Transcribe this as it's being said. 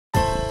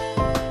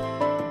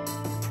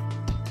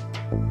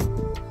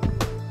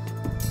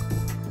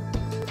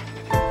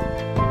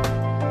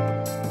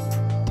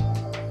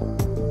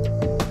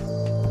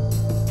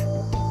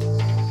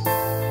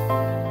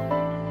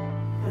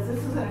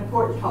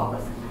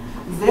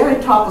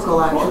Very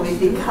topical, actually,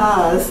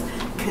 because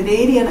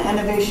Canadian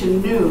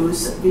Innovation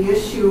News, the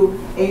issue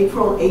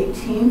April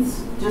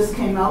 18th just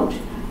came out,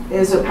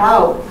 is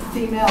about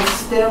female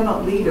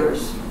STEM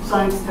leaders,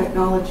 science,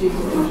 technology,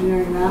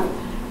 engineering, math,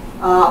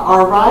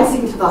 are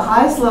rising to the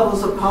highest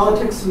levels of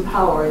politics and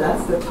power.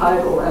 That's the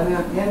title, and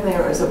then in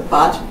there is a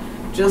but,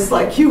 just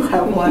like you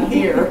have one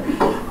here.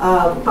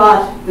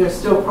 But there's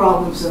still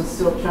problems and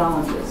still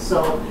challenges.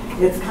 So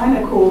it's kind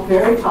of cool,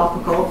 very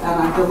topical, and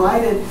I'm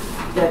delighted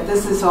that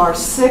this is our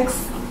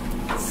sixth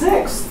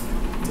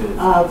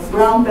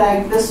brown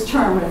bag this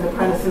term in the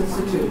Prentice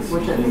Institute,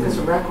 which I think is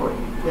a record.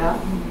 Yeah.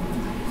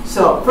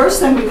 So first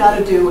thing we got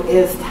to do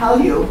is tell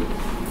you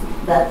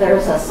that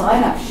there's a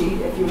sign-up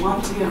sheet. If you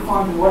want to be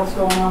informed of what's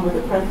going on with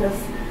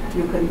Apprentice,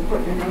 you can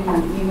put your name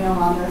and email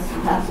on this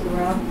and pass it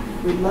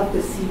around. We'd love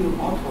to see you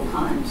multiple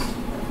times.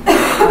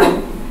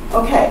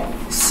 Okay,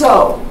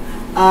 so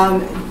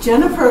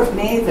Jennifer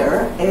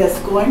Mather is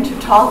going to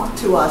talk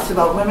to us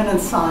about women in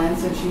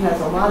science, and she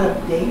has a lot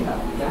of data,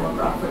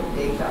 demographic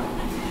data.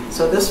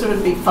 So this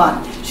would be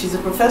fun. She's a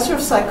professor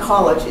of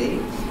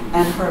psychology,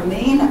 and her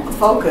main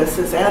focus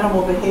is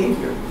animal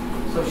behavior.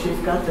 So she's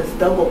got this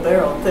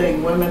double-barrel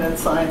thing, women in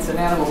science and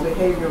animal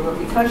behavior, but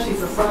because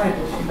she's a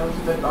scientist, she knows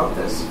a bit about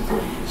this.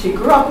 She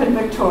grew up in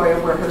Victoria,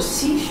 where her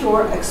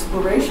seashore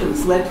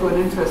explorations led to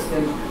an interest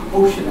in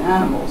ocean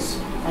animals.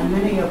 And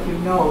many of you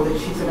know that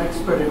she's an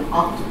expert in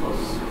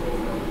octopus,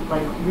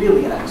 like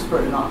really an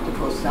expert in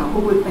octopus. Now, who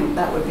would think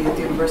that would be at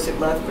the University of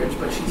Lethbridge?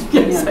 But she's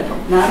been in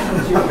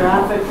National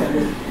Geographic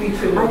and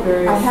featured in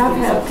various I have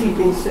had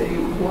people say,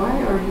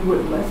 why are you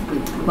at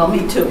Lethbridge? Well,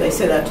 me too. They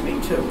say that to me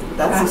too.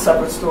 That's a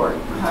separate story.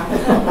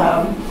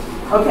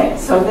 Okay,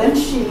 so then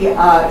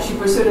she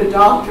pursued a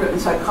doctorate in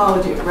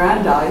psychology at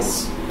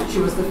Brandeis. She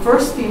was the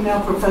first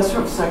female professor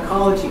of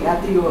psychology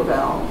at the U of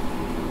L,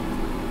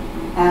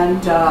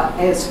 and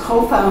is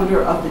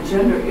co-founder of the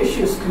Gender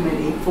Issues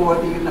Committee for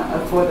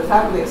the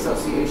Faculty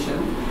Association,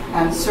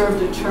 and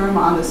served a term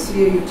on the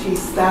CAUT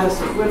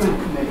Status of Women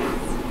Committee.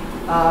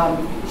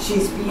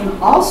 She's been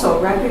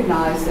also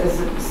recognized as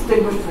a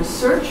distinguished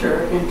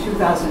researcher in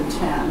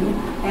 2010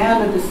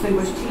 and a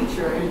distinguished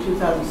teacher in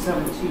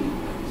 2017.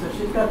 So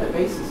she's got the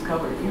bases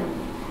covered here.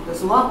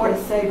 There's a lot more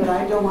to say, but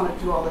I don't want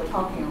to do all the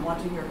talking. I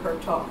want to hear her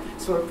talk.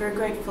 So we're very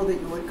grateful that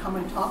you would come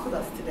and talk with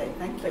us today.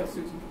 Thank you. Thanks,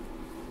 Susan.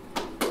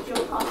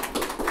 She'll talk.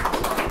 She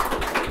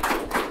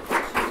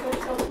said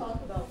she'll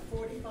talk about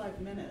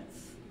 45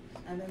 minutes,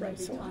 and then Right,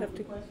 so maybe I'll time have for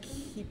to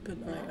questions. keep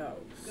an eye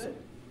out. Good.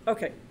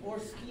 Okay. Or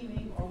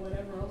scheming, or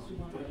whatever else you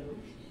want to do.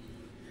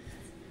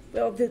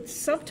 Well, the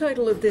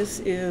subtitle of this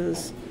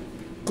is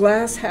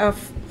Glass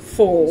Half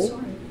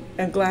Full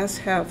and Glass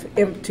Half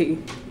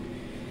Empty.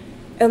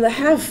 And the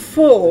half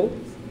full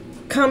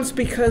comes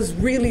because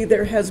really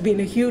there has been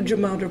a huge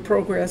amount of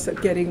progress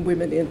at getting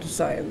women into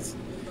science.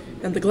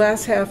 And the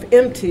glass half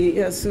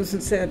empty, as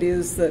Susan said,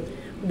 is that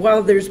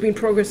while there's been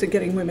progress at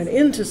getting women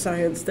into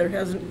science, there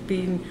hasn't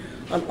been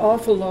an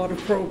awful lot of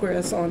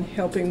progress on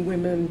helping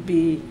women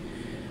be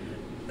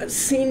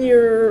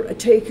senior,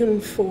 taken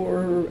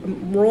for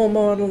role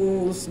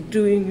models,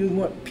 doing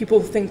what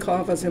people think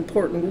of as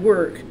important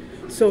work.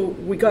 So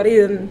we got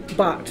in,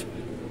 but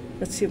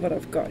let's see what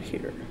I've got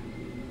here.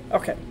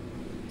 Okay,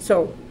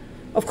 so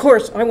of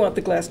course I want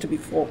the glass to be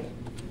full.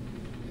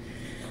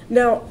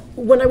 Now,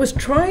 when I was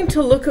trying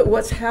to look at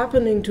what's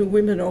happening to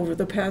women over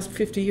the past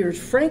 50 years,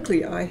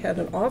 frankly, I had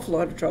an awful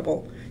lot of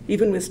trouble,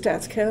 even with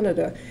Stats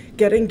Canada,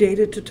 getting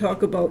data to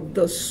talk about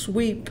the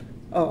sweep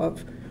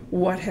of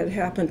what had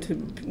happened to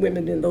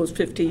women in those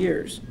 50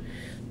 years.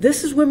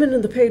 This is women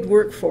in the paid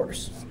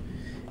workforce.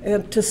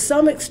 And to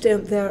some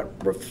extent that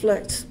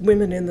reflects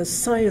women in the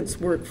science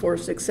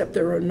workforce, except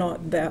there are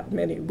not that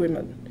many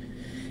women.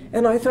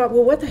 And I thought,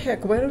 well, what the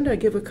heck, why don't I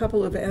give a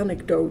couple of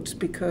anecdotes,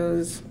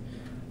 because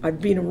I've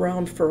been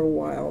around for a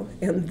while,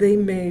 and they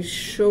may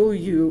show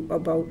you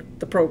about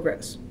the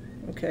progress,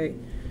 okay?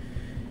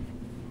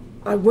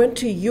 I went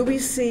to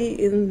UBC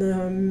in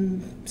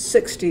the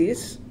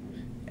 60s,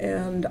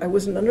 and I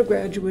was an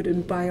undergraduate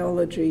in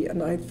biology,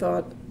 and I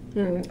thought,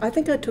 I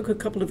think I took a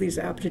couple of these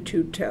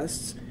aptitude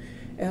tests,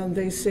 and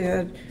they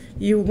said,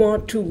 you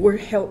want to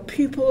help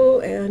people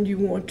and you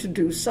want to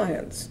do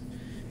science.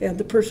 And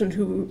the person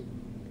who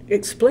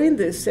explained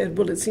this said,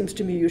 well, it seems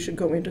to me you should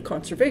go into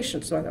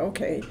conservation. So I thought,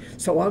 okay,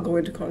 so I'll go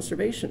into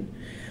conservation.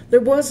 There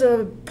was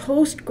a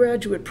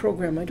postgraduate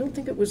program. I don't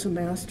think it was a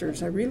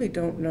master's. I really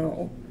don't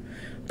know.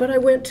 But I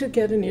went to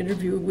get an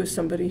interview with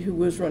somebody who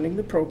was running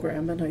the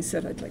program, and I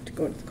said, I'd like to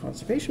go into the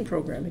conservation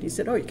program. And he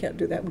said, oh, you can't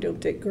do that. We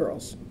don't take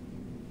girls.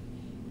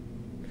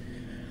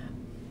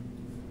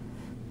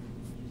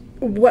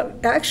 What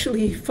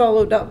actually he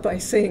followed up by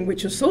saying,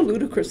 which is so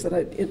ludicrous that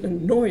it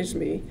annoys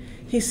me,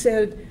 he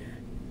said,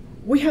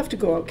 we have to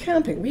go out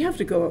camping. We have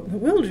to go out in the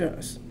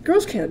wilderness.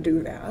 Girls can't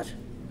do that.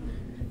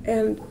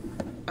 And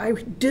I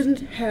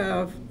didn't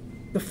have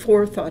the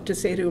forethought to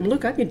say to him,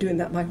 look, I've been doing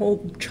that my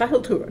whole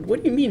childhood.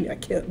 What do you mean I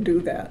can't do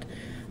that?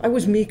 I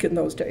was meek in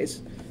those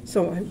days.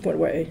 So I went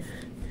away.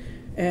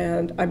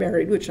 And I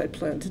married, which I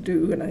planned to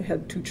do, and I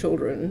had 2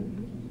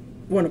 children.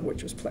 one of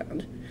which was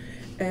planned.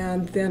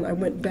 And then I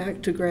went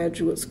back to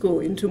graduate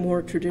school into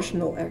more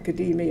traditional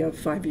academia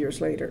 5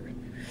 years later.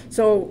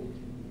 So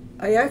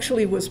I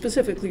actually was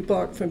specifically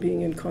blocked from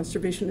being in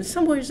conservation. In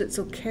some ways it's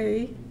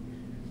okay,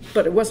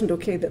 but it wasn't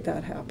okay that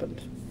that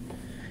happened.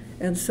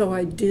 And so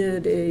I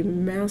did a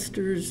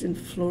master's in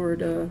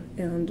Florida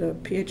and a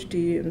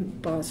PhD in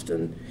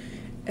Boston.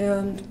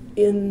 And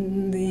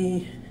in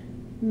the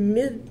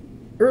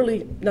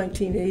early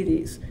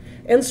 1980s,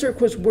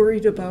 NSERC was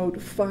worried about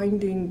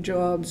finding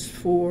jobs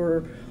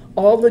for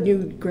all the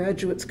new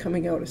graduates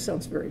coming out. It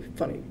sounds very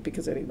funny,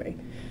 because anyway.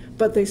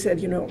 But they said,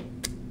 you know,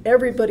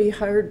 everybody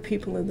hired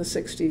people in the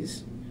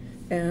 60s,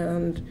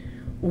 and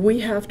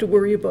we have to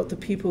worry about the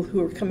people who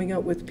are coming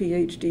out with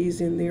PhDs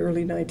in the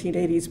early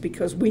 1980s,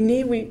 because we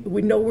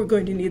know we're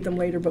going to need them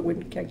later, but we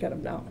can't get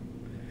them now.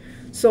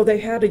 So they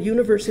had a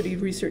university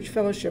research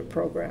fellowship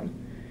program,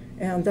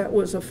 and that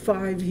was a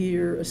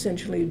 5-year,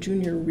 essentially a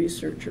junior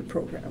researcher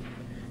program.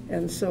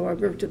 And so I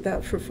worked at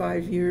that for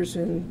 5 years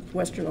in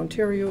Western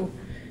Ontario,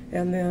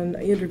 and then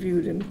I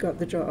interviewed and got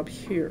the job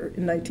here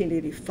in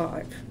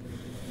 1985.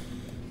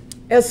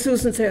 As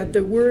Susan said,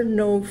 there were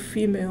no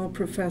female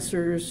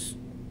professors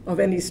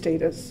of any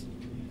status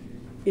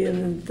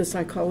in the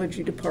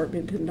psychology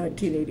department in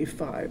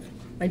 1985.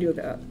 I knew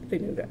that, they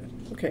knew that,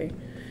 okay?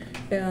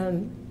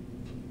 And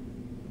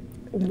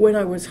when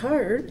I was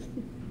hired,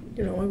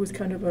 you know, I was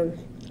kind of a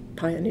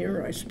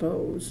pioneer, I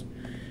suppose.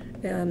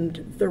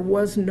 And there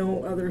was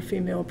no other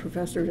female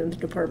professor in the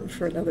department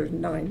for another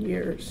 9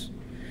 years.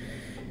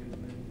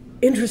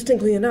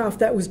 Interestingly enough,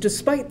 that was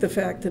despite the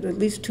fact that at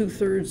least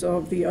 2/3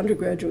 of the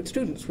undergraduate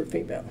students were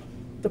female.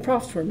 The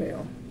profs were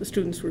male, the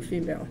students were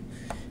female.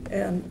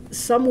 And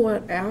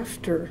somewhat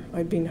after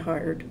I'd been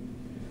hired,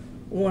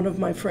 one of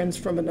my friends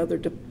from another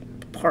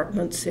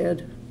department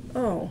said,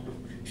 oh,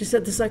 she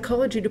said the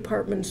psychology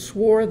department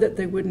swore that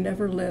they would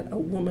never let a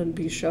woman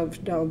be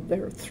shoved down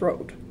their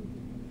throat.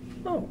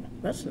 Oh,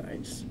 that's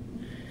nice.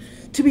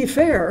 To be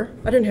fair,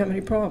 I didn't have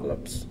any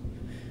problems.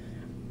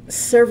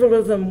 Several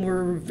of them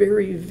were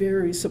very,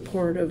 very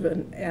supportive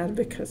and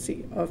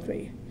advocacy of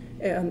me,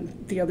 and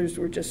the others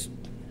were just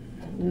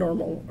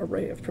normal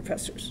array of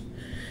professors.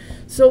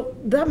 So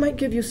that might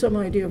give you some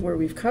idea of where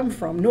we've come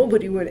from.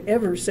 Nobody would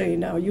ever say,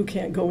 now you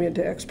can't go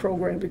into X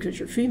program because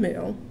you're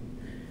female.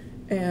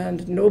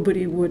 And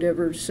nobody would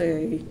ever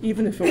say,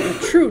 even if it were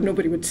true,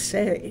 nobody would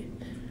say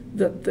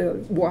that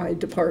the Y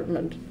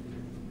department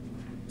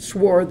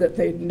swore that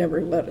they'd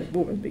never let a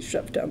woman be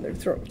shoved down their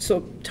throat.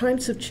 So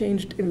times have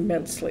changed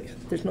immensely,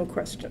 there's no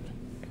question.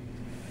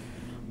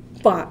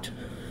 But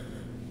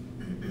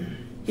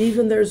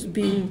even there's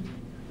been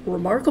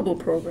remarkable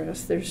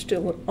progress, there's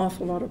still an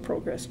awful lot of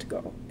progress to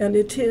go. And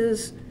it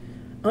is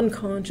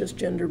unconscious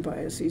gender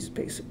biases,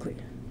 basically.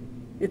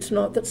 It's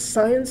not that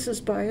science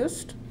is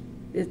biased,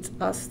 it's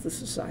us, the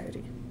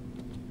society.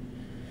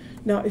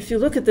 Now, if you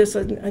look at this,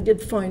 I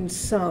did find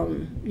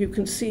some. You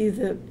can see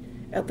that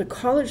at the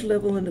college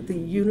level and at the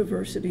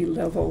university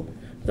level,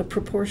 the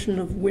proportion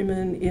of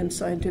women in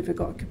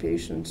scientific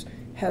occupations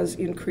has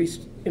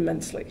increased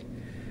immensely.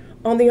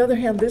 On the other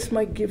hand, this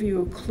might give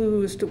you a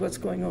clue as to what's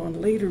going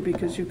on later,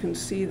 because you can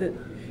see that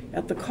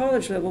at the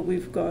college level,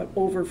 we've got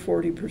over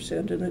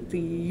 40%, and at the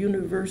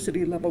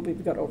university level,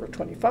 we've got over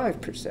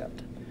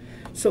 25%.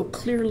 So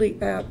clearly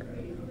at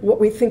what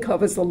we think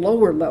of as the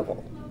lower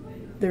level,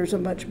 there's a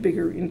much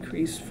bigger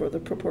increase for the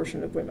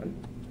proportion of women.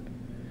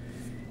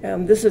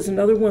 And this is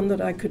another one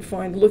that I could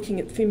find looking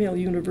at female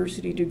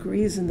university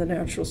degrees in the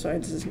natural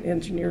sciences and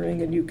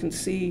engineering, and you can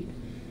see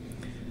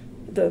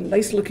the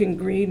nice looking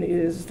green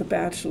is the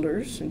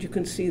bachelor's, and you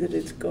can see that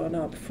it's gone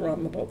up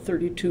from about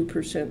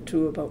 32%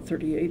 to about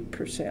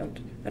 38%.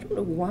 I don't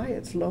know why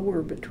it's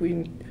lower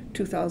between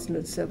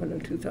 2007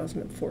 and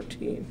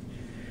 2014.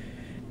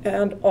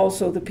 And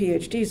also the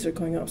PhDs are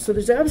going up. So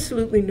there's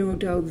absolutely no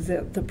doubt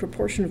that the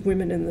proportion of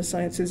women in the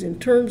sciences in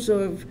terms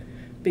of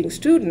being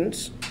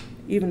students,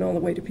 even all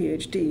the way to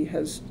PhD,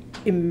 has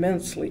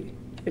immensely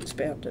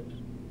expanded.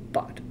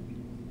 But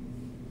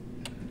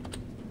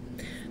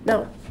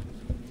now,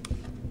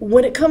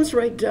 when it comes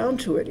right down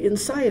to it, in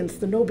science,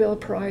 the Nobel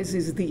Prize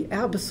is the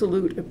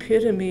absolute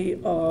epitome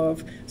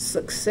of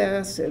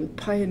success and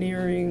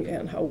pioneering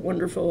and how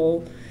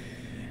wonderful.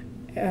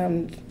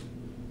 And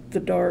the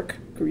dark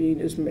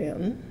green is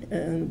men,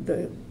 and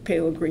the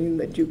pale green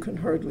that you can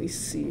hardly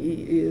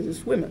see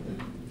is women.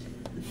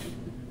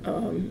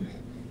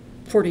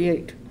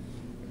 48.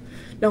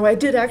 Now, I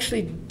did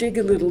actually dig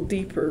a little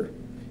deeper.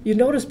 You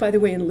notice, by the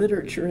way, in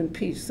literature and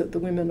peace that the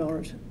women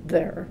aren't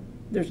there.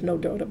 There's no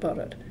doubt about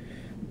it.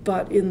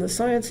 But in the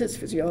sciences,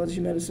 physiology,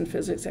 medicine,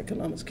 physics,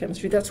 economics,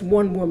 chemistry, that's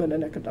one woman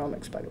in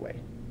economics, by the way.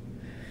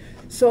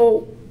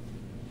 So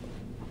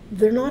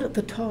they're not at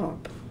the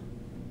top.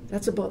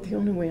 That's about the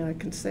only way I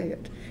can say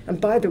it. And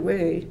by the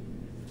way,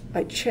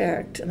 I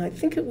checked, and I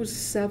think it was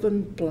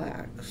 7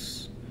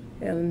 blacks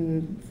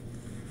and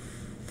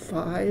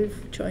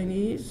 5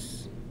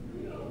 Chinese,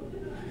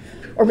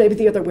 or maybe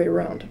the other way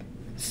around.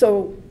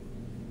 So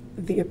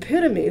the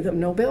epitome, the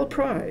Nobel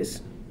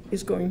Prize,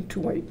 is going to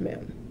white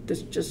men.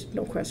 There's just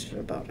no question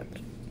about it.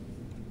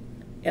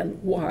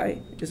 And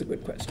why is a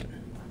good question.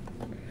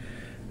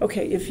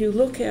 Okay, if you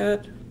look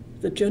at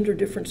the gender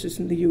differences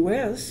in the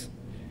US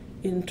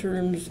in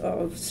terms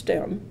of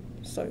STEM,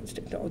 science,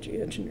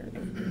 technology,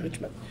 engineering,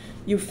 management,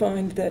 you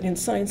find that in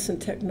science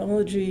and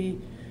technology,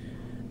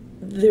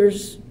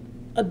 there's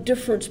a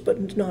difference,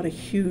 but not a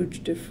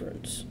huge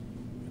difference,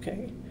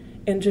 okay?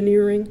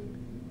 Engineering,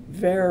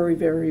 very,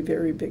 very,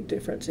 very big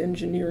difference.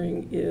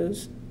 Engineering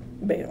is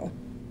male.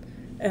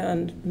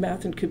 And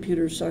math and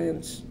computer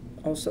science,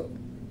 also,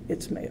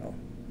 it's male.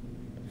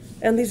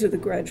 And these are the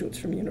graduates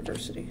from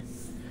university.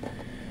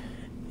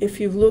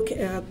 If you look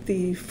at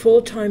the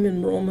full-time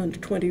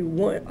enrollment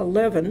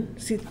 2011,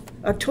 see,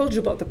 I've told you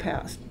about the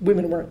past.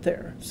 Women weren't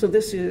there. So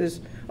this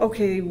is,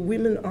 okay,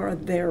 women are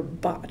there,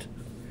 but.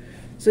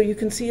 So you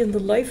can see in the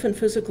life and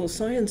physical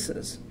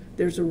sciences,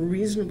 there's a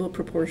reasonable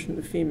proportion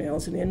of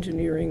females. In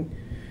engineering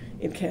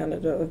in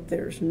Canada,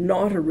 there's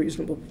not a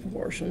reasonable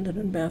proportion, and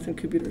in math and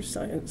computer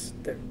science,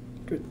 they're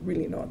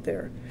really not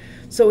there.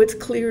 So it's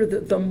clear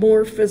that the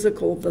more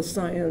physical the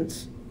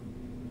science,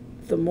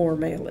 the more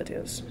male it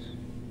is.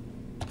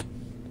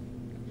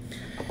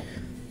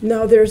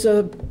 Now there's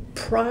a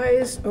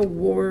prize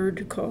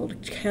award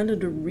called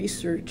Canada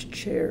Research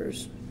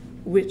Chairs,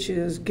 which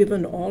is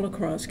given all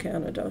across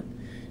Canada.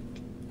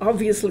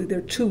 Obviously there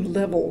are two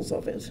levels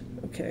of it,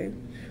 okay?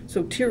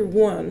 So Tier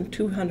 1,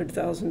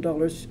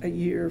 $200,000 a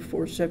year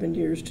for 7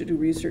 years to do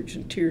research,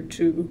 and Tier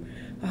 2,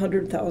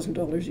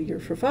 $100,000 a year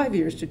for 5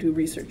 years to do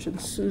research, and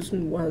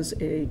Susan was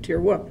a Tier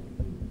 1,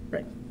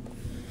 right?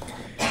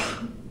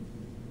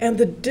 And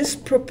the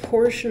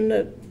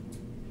disproportionate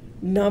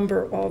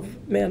number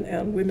of men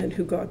and women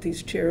who got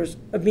these chairs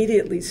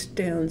immediately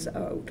stands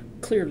out.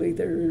 Clearly,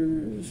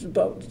 there's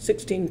about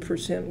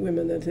 16%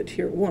 women at the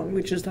Tier 1,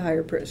 which is the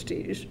higher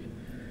prestige,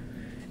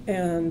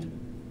 and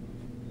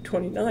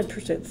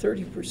 29%,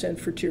 30%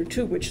 for Tier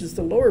 2, which is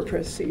the lower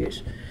prestige.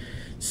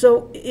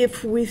 So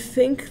if we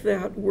think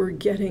that we're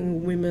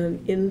getting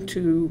women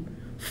into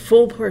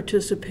full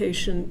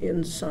participation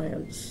in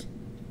science,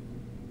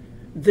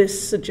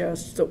 this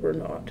suggests that we're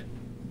not.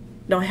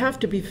 Now, I have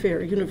to be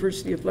fair,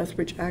 University of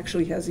Lethbridge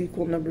actually has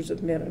equal numbers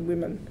of men and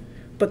women,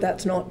 but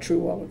that's not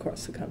true all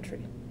across the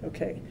country,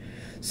 okay?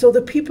 So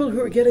the people who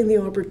are getting the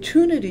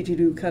opportunity to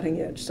do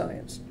cutting-edge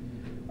science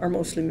are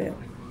mostly men.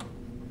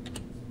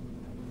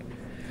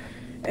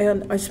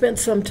 And I spent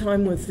some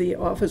time with the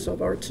Office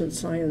of Arts and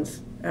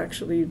Science.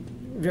 Actually,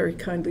 very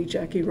kindly,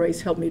 Jackie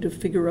Rice helped me to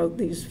figure out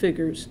these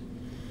figures,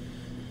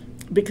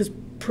 because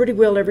pretty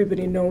well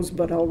everybody knows,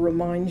 but I'll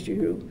remind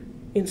you,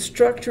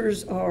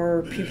 instructors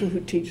are people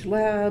who teach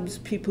labs,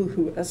 people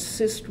who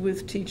assist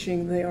with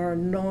teaching. They are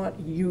not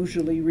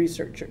usually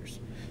researchers.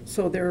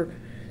 So they're,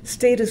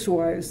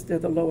 status-wise, they're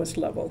the lowest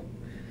level.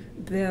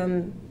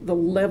 Then the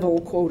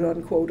level, quote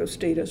unquote, of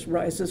status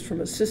rises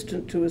from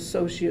assistant to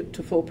associate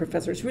to full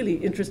professor. It's really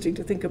interesting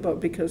to think about,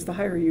 because the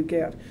higher you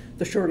get,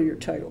 the shorter your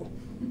title,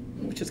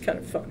 which is kind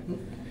of fun.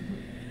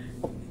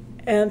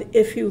 And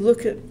if you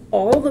look at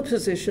all the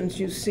positions,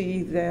 you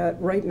see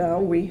that right now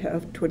we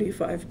have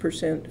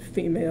 25%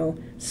 female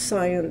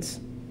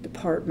science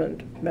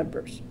department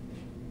members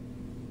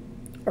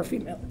are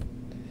female.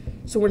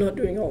 So we're not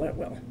doing all that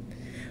well.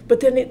 But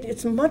then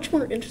it's much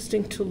more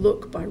interesting to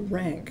look by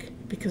rank,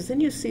 because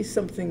then you see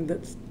something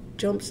that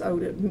jumps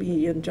out at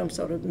me, and jumps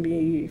out at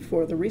me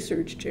for the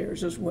research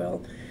chairs as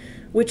well,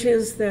 which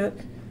is that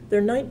there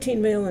are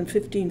 19 male and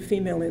 15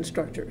 female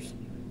instructors,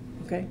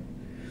 okay?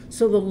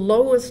 So the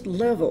lowest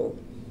level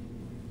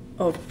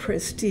of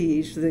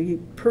prestige, the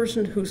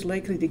person who's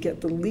likely to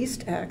get the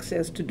least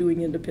access to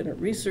doing independent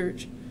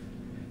research,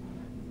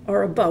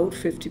 are about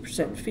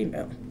 50%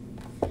 female.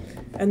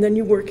 And then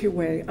you work your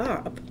way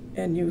up,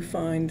 and you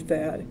find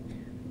that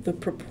the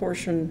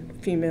proportion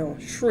female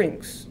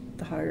shrinks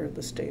the higher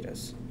the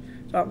status.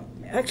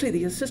 Actually,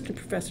 the assistant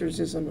professors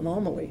is an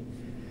anomaly,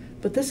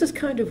 but this is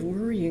kind of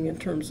worrying in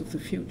terms of the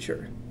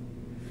future,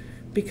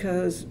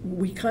 because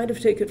we kind of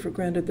take it for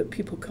granted that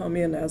people come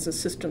in as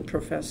assistant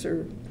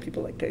professor,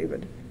 people like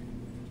David.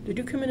 Did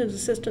you come in as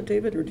assistant,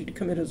 David, or did you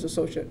come in as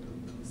associate?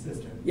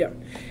 Assistant. Yeah.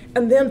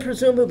 And then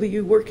presumably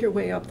you work your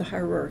way up the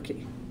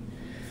hierarchy.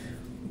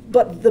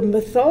 But the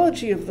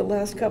mythology of the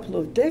last couple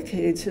of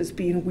decades has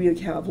been we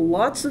have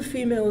lots of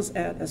females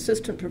at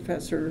assistant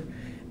professor,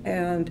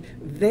 and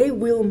they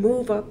will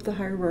move up the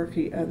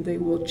hierarchy, and they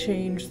will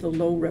change the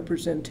low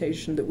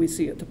representation that we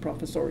see at the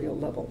professorial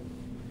level.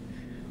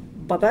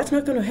 But that's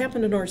not going to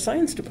happen in our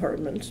science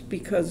department,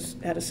 because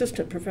at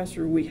assistant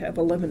professor we have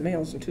 11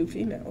 males and 2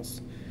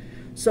 females.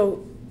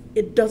 So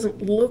it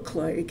doesn't look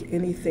like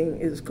anything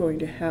is going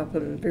to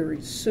happen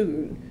very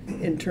soon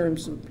in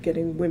terms of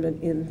getting women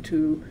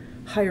into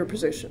higher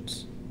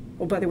positions.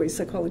 Oh, by the way,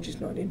 psychology's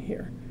not in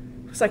here.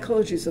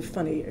 Psychology is a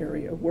funny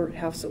area. We're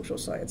half social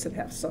science and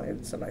half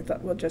science, and I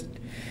thought, well, just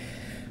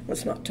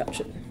let's not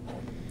touch it.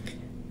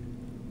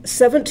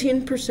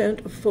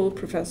 17% of full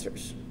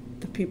professors,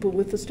 the people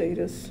with the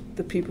status,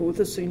 the people with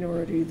the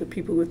seniority, the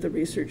people with the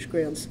research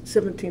grants,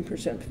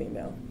 17%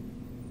 female.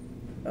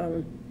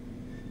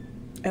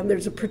 And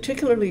there's a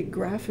particularly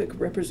graphic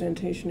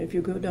representation if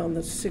you go down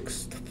the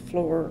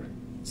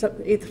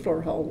 8th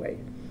floor hallway,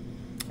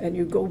 and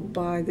you go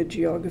by the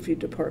geography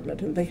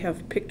department, and they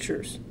have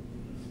pictures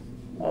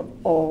of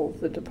all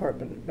the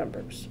department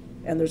members.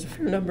 And there's a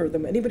fair number of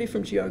them. Anybody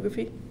from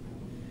geography?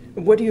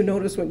 What do you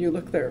notice when you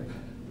look there?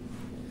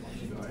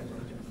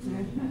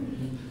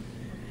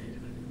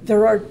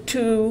 There are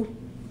 2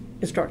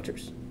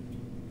 instructors.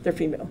 They're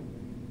female.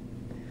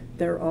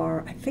 There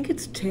are, I think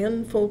it's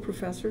 10 full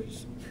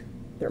professors.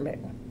 They're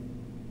male.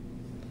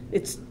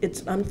 It's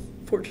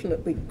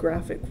unfortunately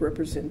graphic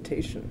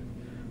representation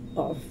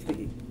of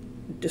the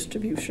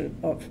distribution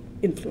of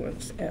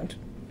influence and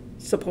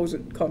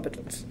supposed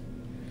competence.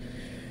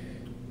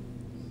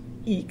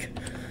 Eek.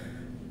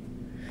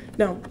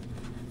 Now,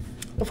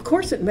 of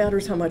course it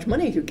matters how much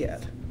money you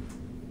get.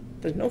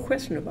 There's no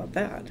question about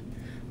that.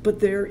 But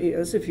there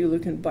is, if you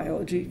look in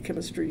biology,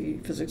 chemistry,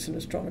 physics, and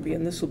astronomy,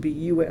 and this will be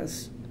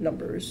US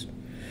numbers,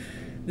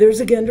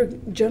 there's a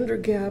gender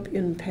gap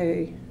in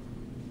pay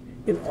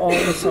in all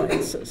the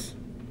sciences.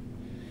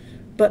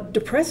 But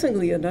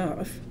depressingly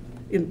enough,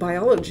 in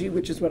biology,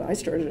 which is what I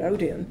started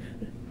out in,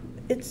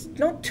 it's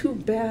not too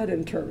bad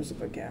in terms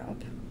of a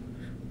gap,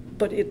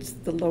 but it's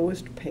the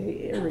lowest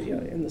pay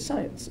area in the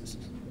sciences,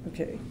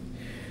 okay?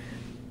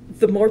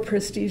 The more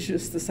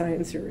prestigious the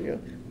science area,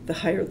 the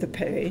higher the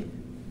pay,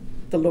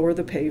 the lower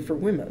the pay for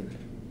women.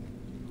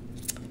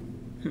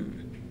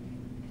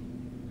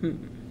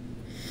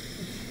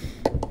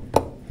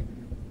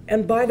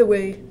 And by the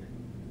way,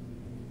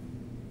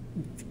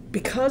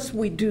 because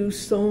we do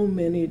so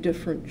many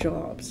different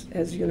jobs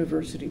as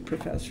university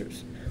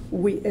professors,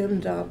 we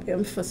end up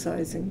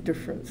emphasizing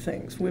different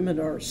things. Women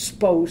are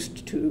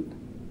supposed to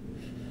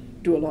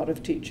do a lot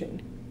of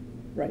teaching,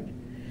 right?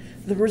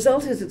 The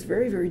result is it's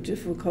very, very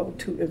difficult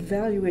to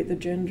evaluate the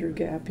gender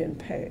gap in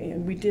pay.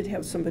 And we did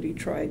have somebody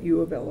try at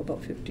U of L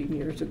about 15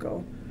 years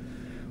ago,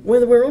 when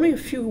there were only a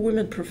few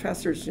women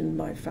professors in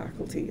my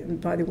faculty.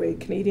 And by the way,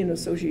 Canadian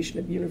Association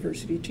of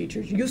University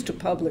Teachers used to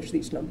publish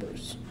these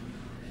numbers.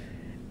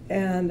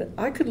 And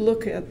I could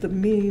look at the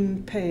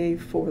mean pay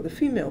for the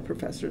female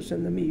professors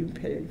and the mean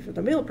pay for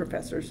the male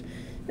professors,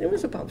 and it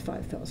was about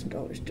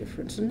 $5,000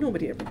 difference, and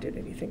nobody ever did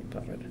anything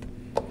about it.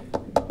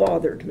 It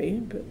bothered me,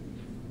 but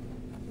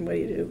what do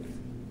you do?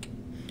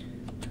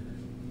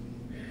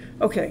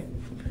 Okay,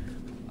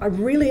 I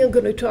really am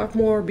going to talk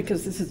more,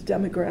 because this is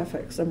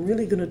demographics, I'm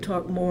really going to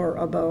talk more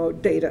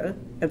about data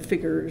and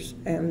figures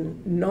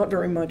and not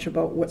very much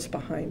about what's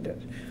behind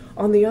it.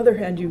 On the other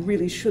hand, you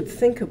really should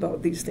think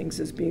about these things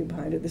as being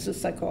behind it. This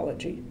is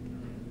psychology,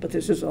 but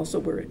this is also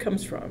where it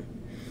comes from.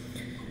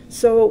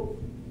 So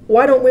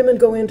why don't women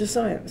go into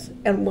science?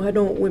 And why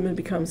don't women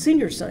become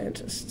senior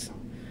scientists?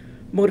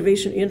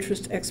 Motivation,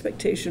 interest,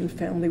 expectation,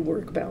 family,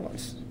 work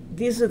balance.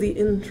 These are the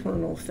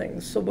internal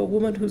things. So a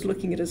woman who's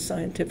looking at a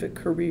scientific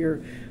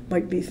career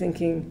might be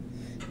thinking,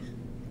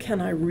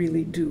 can I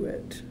really do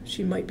it?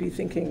 She might be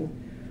thinking,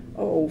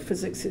 oh,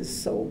 physics is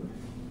so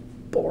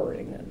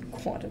boring and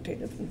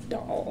quantitative and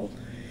dull.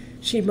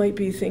 She might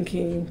be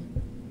thinking,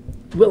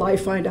 will I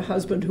find a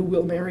husband who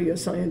will marry a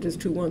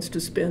scientist who wants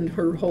to spend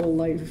her whole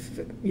life,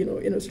 you know,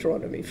 in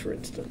astronomy, for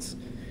instance?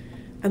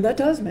 And that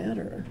does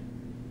matter.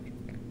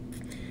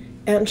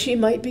 And she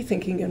might be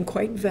thinking, and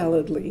quite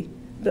validly,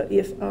 that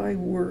if I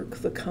work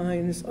the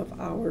kinds of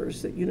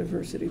hours that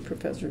university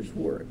professors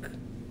work,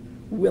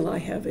 will I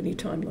have any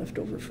time left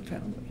over for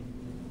family?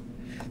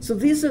 So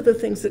these are the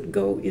things that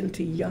go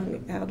into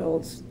young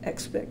adults'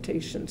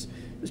 expectations.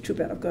 It's too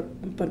bad I've got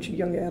a bunch of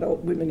young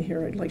adult women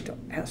here. I'd like to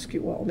ask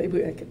you all.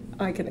 Maybe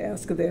I can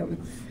ask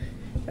them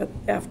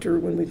after,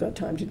 when we've got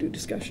time to do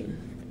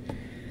discussion.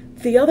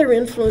 The other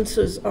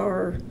influences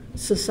are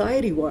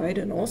society-wide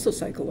and also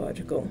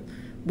psychological,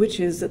 which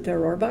is that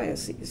there are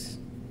biases.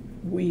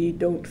 We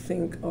don't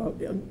think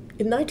of,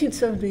 in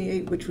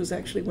 1978, which was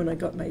actually when I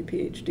got my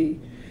PhD,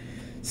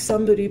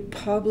 somebody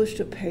published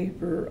a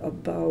paper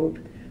about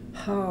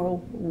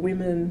how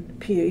women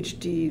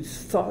PhDs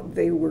thought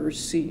they were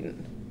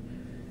seen.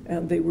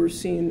 And they were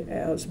seen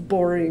as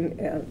boring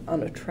and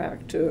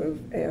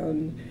unattractive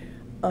and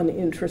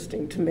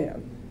uninteresting to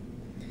men.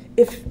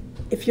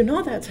 If you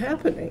know that's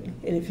happening,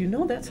 and if you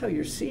know that's how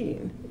you're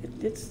seen,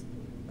 it's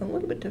a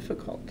little bit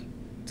difficult.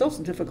 It's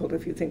also difficult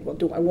if you think, well,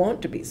 do I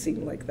want to be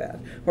seen like that?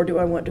 Or do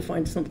I want to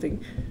find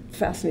something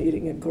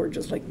fascinating and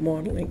gorgeous like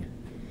modeling?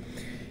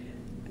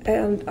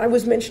 And I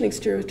was mentioning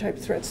stereotype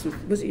threats.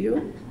 Was it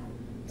you?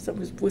 So it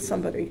was with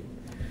somebody.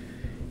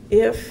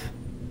 If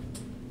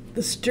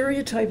the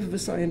stereotype of a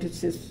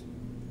scientist is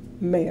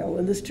male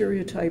and the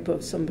stereotype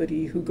of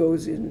somebody who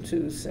goes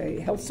into, say,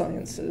 health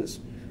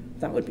sciences,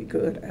 that would be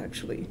good,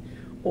 actually,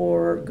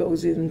 or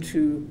goes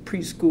into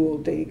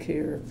preschool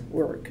daycare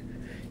work.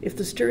 If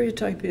the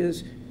stereotype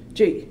is,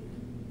 gee,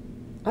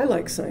 I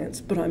like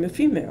science, but I'm a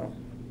female.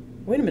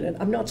 Wait a minute,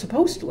 I'm not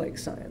supposed to like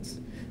science.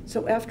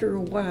 So after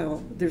a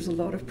while, there's a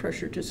lot of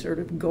pressure to sort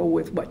of go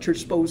with what you're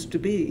supposed to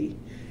be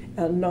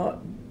and not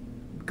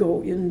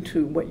go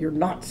into what you're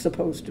not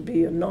supposed to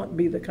be and not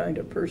be the kind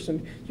of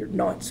person you're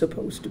not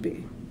supposed to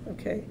be,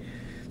 okay?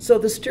 So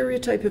the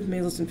stereotype of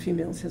males and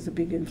females has a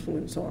big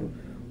influence on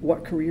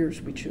what careers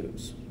we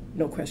choose,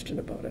 no question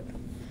about it.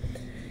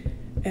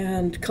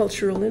 And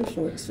cultural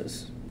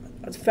influences.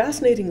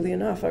 Fascinatingly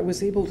enough, I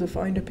was able to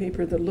find a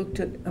paper that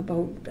looked at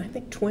about, I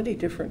think, 20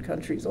 different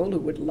countries. Ola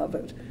would love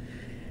it.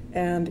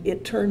 And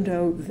it turned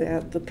out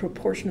that the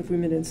proportion of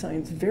women in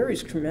science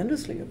varies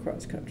tremendously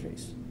across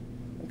countries,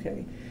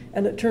 okay?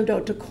 And it turned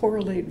out to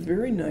correlate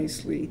very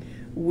nicely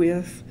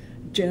with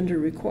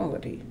gender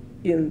equality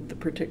in the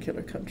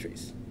particular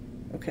countries,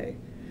 okay?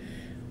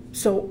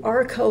 So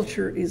our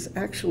culture is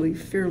actually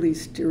fairly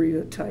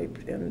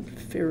stereotyped and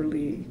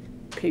fairly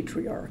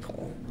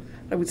patriarchal.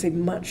 I would say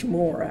much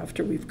more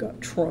after we've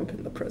got Trump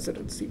in the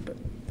presidency, but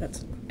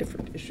that's a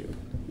different issue,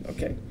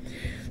 okay?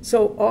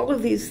 So all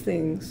of these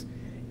things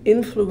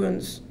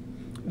influence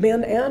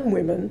men and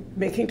women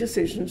making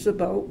decisions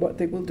about what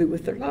they will do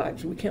with their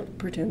lives. We can't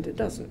pretend it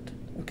doesn't,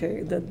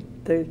 okay?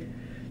 The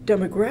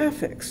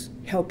demographics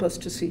help us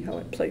to see how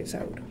it plays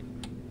out.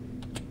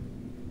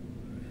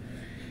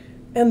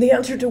 And the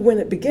answer to when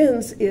it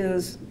begins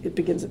is it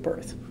begins at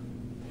birth.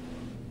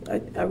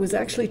 I was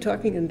actually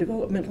talking in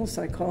developmental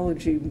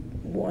psychology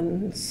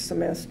one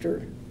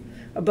semester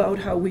about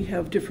how we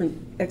have different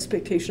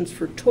expectations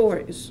for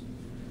toys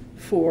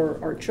for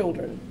our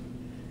children.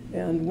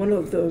 And one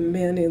of the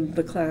men in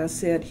the class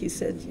said,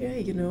 yeah,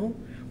 you know,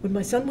 when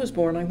my son was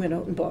born, I went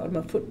out and bought him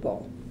a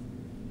football.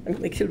 I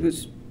mean, the kid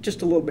was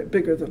just a little bit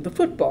bigger than the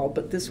football,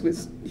 but this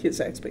was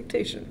his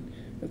expectation,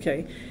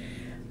 okay?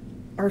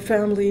 Our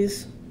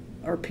families,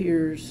 our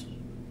peers,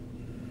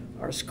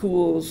 our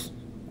schools,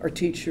 our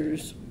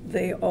teachers,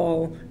 they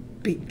all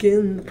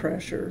begin the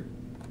pressure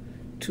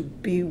to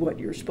be what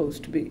you're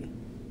supposed to be.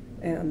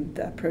 And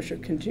that pressure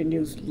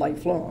continues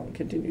lifelong,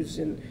 continues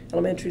in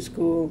elementary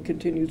school,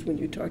 continues when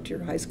you talk to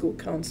your high school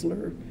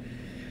counselor.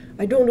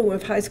 I don't know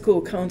if high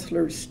school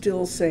counselors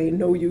still say,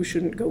 no, you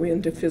shouldn't go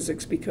into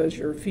physics because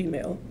you're a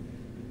female,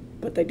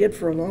 but they did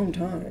for a long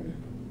time,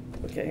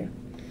 okay?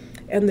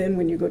 And then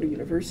when you go to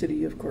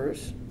university, of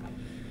course,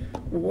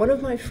 one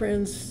of my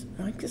friends,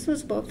 I guess it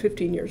was about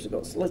 15 years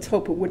ago, so let's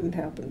hope it wouldn't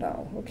happen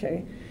now,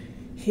 okay?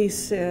 He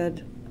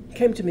said,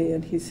 came to me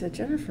and he said,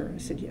 Jennifer, I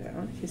said,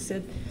 yeah. He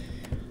said,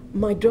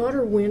 my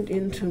daughter went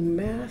into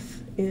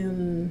math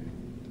in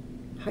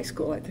high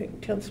school, I think,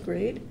 10th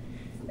grade,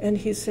 and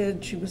he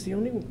said she was the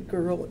only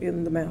girl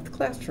in the math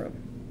classroom.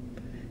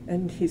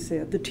 And he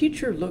said, the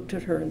teacher looked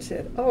at her and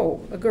said,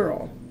 oh, a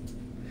girl.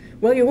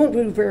 Well, you won't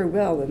do very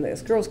well in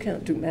this. Girls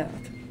can't do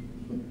math.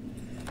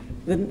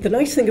 The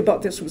nice thing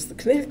about this was the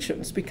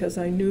connections, because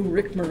I knew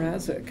Rick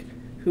Mrazek,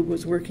 who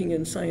was working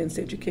in science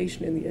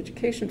education in the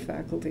education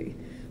faculty.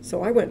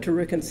 So I went to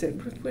Rick and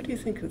said, Rick, what do you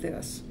think of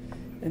this?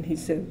 And he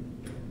said,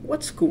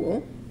 what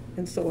school?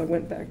 And so I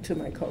went back to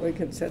my colleague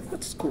and said,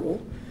 what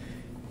school?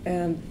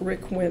 And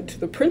Rick went to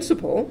the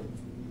principal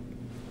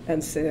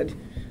and said,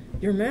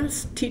 your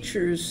math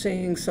teacher's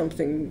saying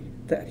something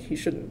that he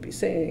shouldn't be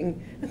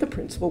saying. And the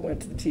principal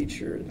went to the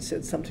teacher and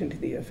said something to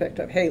the effect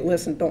of, hey,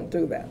 listen, don't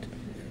do that.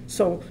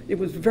 So it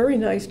was very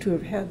nice to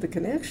have had the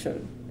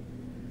connection.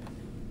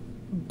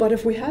 But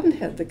if we hadn't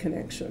had the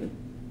connection,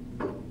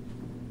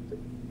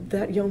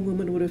 that young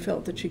woman would have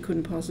felt that she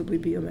couldn't possibly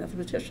be a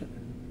mathematician.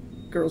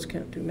 Girls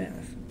can't do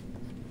math.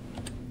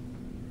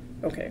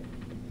 Okay.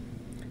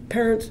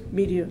 Parents,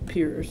 media,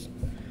 peers.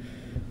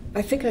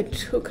 I think I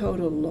took out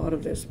a lot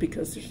of this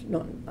because there's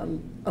not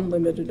an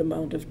unlimited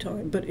amount of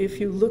time. But if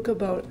you look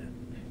about,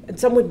 and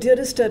someone did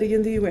a study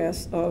in the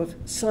US of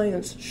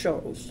science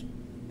shows,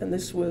 and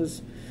this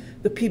was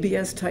the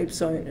PBS type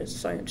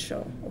science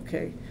show,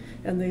 okay?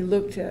 And they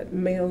looked at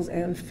males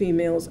and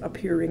females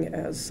appearing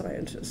as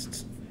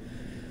scientists.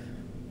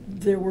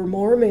 There were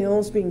more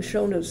males being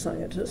shown as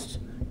scientists,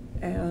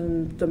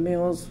 and the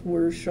males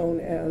were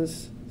shown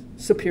as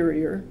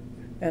superior,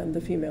 and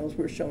the females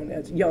were shown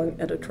as young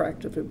and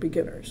attractive and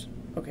beginners,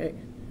 okay?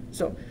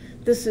 So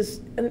this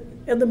is,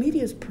 and the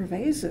media is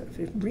pervasive.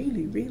 It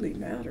really, really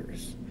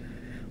matters.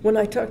 When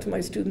I talk to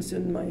my students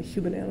in my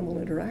human-animal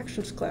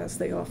interactions class,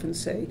 they often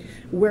say,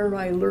 where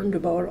I learned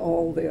about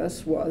all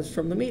this was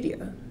from the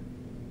media.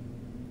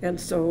 And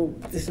so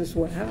this is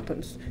what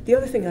happens. The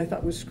other thing I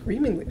thought was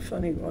screamingly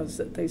funny was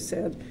that they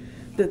said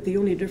that the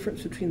only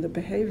difference between the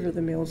behavior of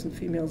the males and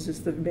females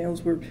is the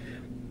males were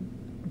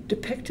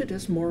depicted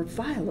as more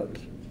violent.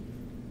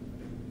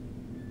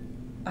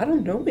 I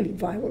don't know any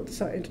violent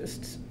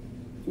scientists.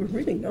 We're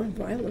really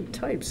non-violent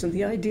types, and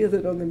the idea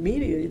that on the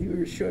media you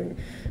were showing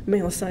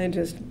male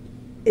scientists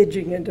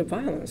edging into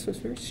violence was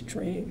very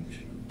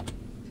strange.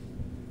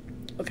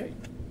 Okay.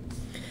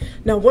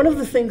 Now, one of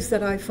the things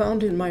that I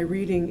found in my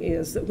reading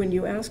is that when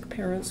you ask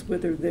parents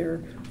whether their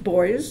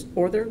boys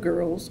or their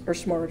girls are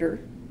smarter,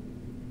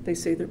 they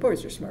say their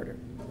boys are smarter.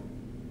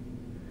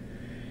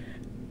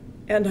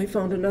 And I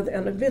found another,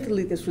 and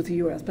admittedly this was the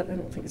US, but I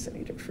don't think it's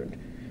any different.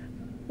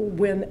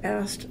 When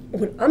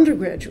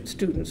undergraduate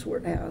students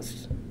were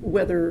asked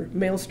whether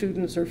male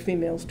students or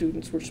female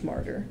students were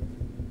smarter,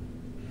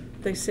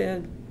 they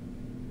said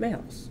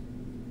males,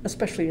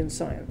 especially in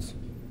science.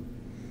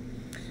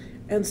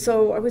 And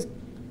so I was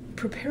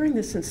preparing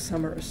this in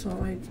summer, so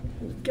I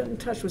got in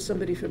touch with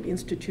somebody from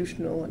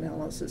institutional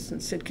analysis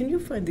and said, can you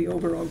find the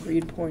overall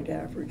grade point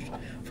average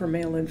for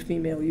male and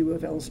female U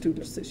of L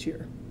students this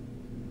year?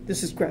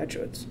 This is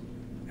graduates,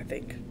 I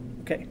think.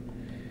 Okay.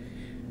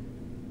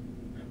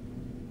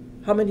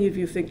 How many of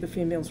you think the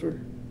females were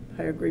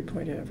higher grade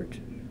point average?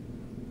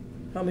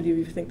 How many of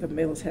you think the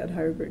males had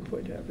higher grade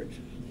point average?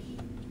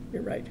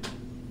 You're right.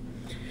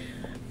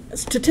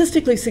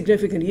 Statistically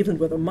significant, even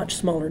with a much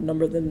smaller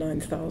number than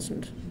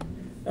 9,000.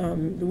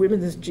 The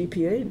women's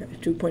GPA,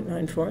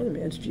 2.94, the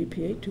man's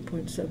GPA,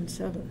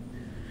 2.77.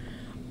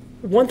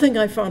 One thing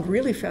I found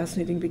really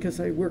fascinating, because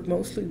I work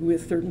mostly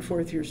with third and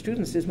fourth year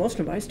students, is most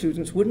of my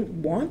students wouldn't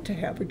want to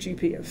have a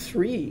GPA of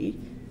 3,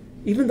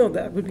 even though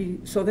that would be,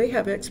 so they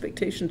have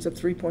expectations of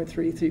 3.3,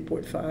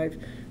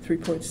 3.5,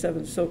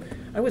 3.7. So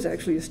I was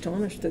actually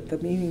astonished that the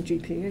meaning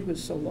GPA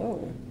was so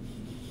low.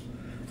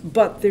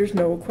 But there's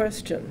no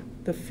question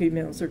the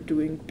females are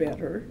doing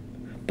better,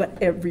 but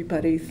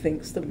everybody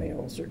thinks the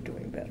males are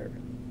doing better.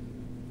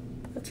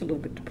 That's a little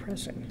bit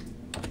depressing.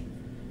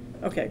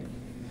 Okay,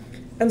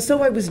 and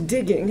so I was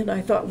digging, and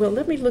I thought, well,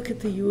 let me look at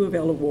the U of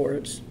L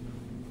awards.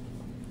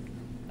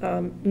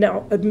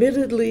 Now,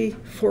 admittedly,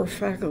 for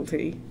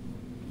faculty,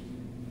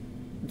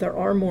 there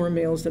are more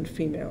males than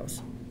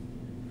females,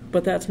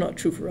 but that's not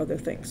true for other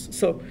things.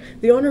 So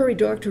the honorary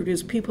doctorate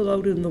is people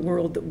out in the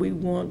world that we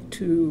want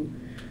to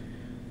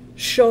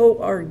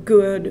show are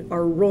good,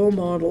 our role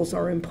models,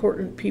 are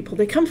important people.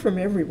 They come from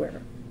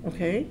everywhere,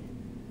 okay?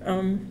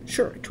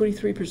 Sure,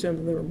 23%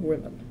 of them are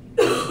women.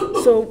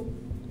 So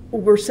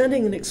we're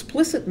sending an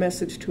explicit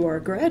message to our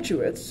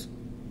graduates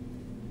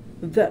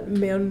that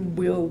men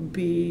will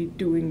be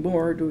doing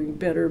more, doing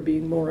better,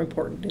 being more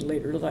important in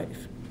later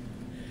life.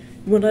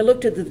 When I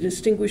looked at the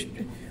distinguished,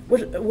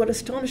 what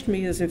astonished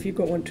me is if you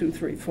go 1, 2,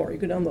 3, 4, you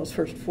go down those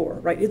first 4,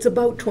 right? It's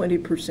about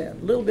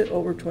 20%, a little bit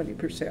over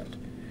 20%.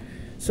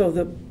 So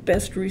the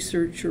best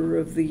researcher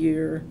of the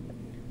year,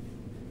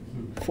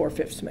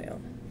 4/5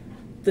 male.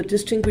 The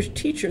distinguished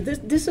teacher,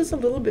 this is a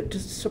little bit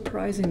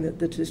surprising that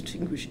the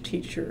distinguished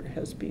teacher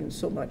has been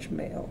so much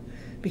male,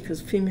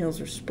 because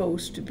females are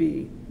supposed to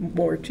be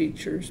more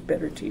teachers,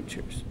 better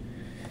teachers.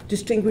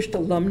 Distinguished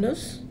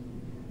alumnus,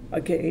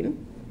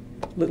 again,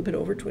 a little bit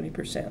over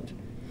 20%.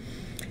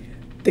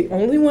 The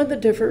only one that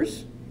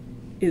differs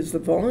is the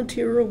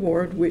volunteer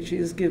award, which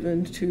is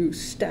given to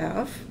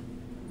staff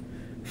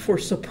for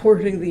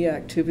supporting the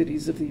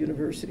activities of the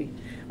university.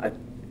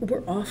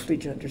 We're awfully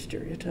gender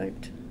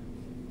stereotyped.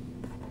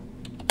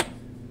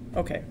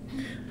 Okay.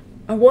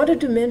 I wanted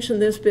to mention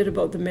this bit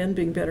about the men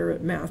being better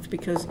at math,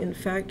 because in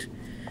fact,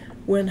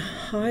 when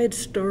Hyde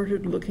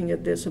started looking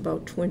at this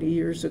about 20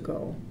 years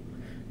ago,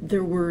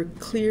 there were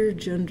clear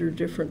gender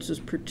differences,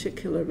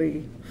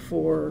 particularly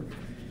for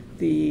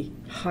the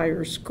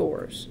higher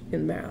scores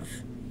in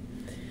math.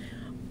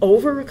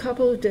 Over a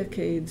couple of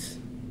decades,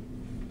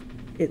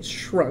 it's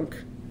shrunk.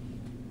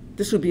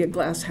 This would be a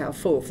glass half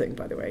full thing,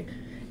 by the way.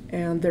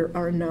 And there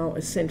are now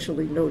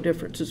essentially no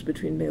differences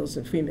between males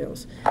and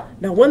females.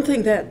 Now, one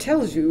thing that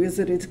tells you is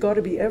that it's got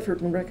to be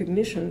effort and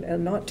recognition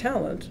and not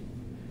talent,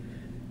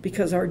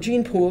 because our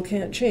gene pool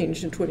can't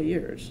change in 20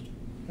 years,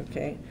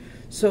 okay?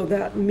 So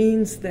that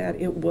means that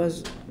it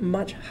was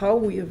much how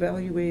we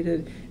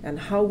evaluated and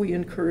how we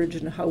encouraged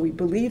and how we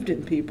believed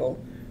in people,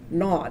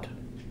 not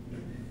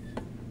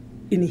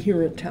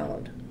inherent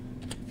talent.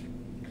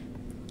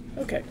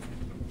 Okay.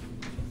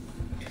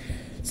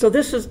 So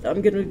this is,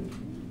 I'm going to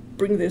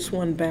bring this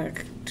one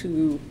back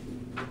to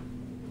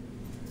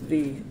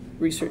the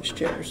research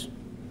chairs.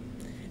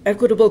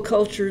 Equitable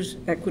cultures,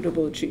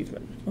 equitable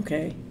achievement,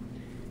 okay?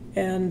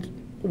 And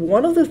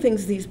one of the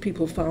things these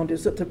people found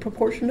is that the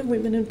proportion of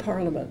women in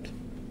Parliament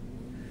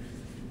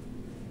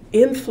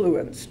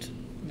influenced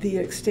the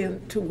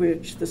extent to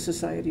which the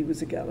society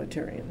was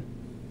egalitarian.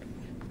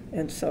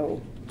 And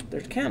so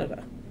there's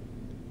Canada.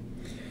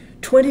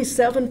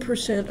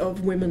 27%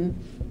 of women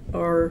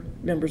are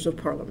members of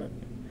Parliament.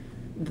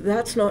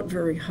 That's not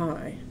very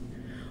high.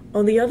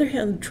 On the other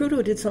hand,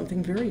 Trudeau did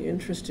something very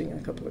interesting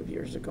a couple of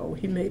years ago.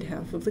 He made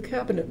half of the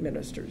cabinet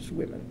ministers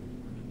women.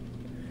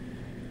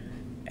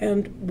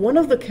 And one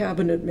of the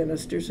cabinet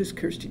ministers is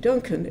Kirsty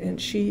Duncan,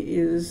 and she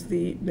is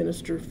the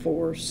Minister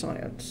for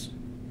Science.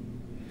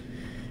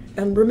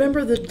 And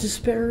remember the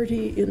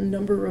disparity in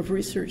number of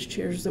research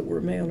chairs that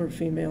were male or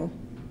female?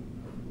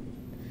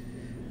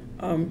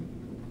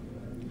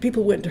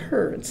 People went to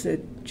her and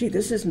said, gee,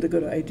 this isn't a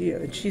good idea.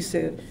 And she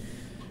said,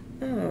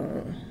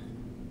 oh.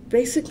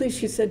 Basically,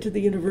 she said to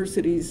the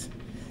universities,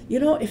 you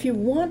know, if you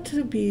want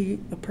to be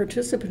a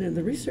participant in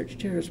the research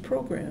chairs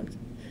programs,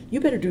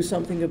 you better do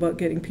something about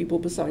getting people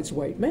besides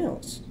white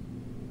males.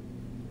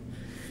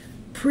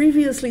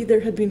 Previously,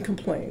 there had been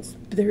complaints.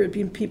 There had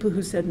been people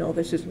who said, no,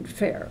 this isn't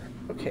fair,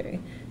 okay?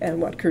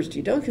 And what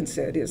Kirsty Duncan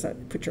said is,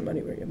 put your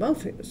money where your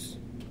mouth is.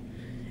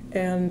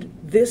 And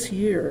this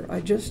year, I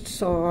just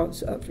saw on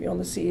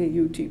the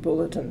CAUT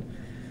bulletin,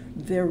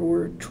 there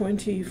were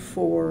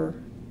 24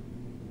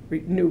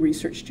 new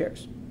research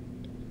chairs.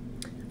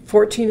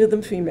 14 of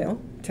them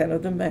female, 10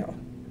 of them male.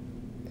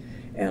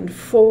 and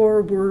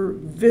 4 were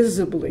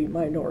visibly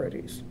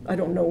minorities. I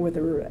don't know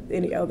whether there were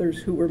any others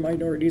who were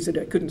minorities that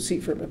I couldn't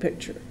see from a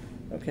picture,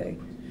 okay?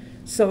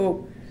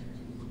 So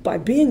by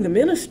being the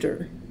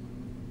minister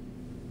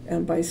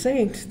and by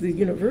saying to the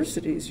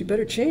universities, you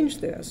better change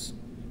this,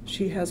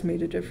 she has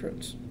made a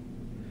difference.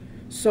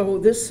 So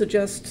this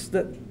suggests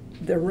that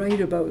they're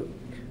right about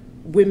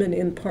women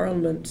in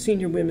Parliament,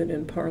 senior women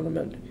in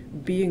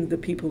Parliament, being the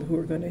people who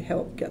are going to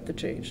help get the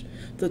change.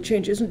 The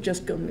change isn't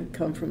just going to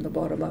come from the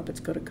bottom up,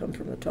 it's got to come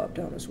from the top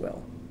down as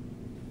well.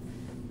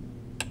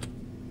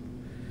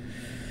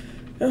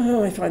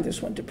 Oh, I find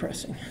this one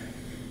depressing.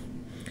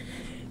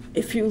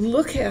 If you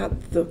look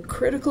at the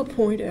critical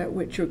point at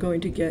which you're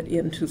going to get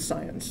into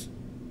science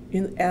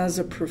as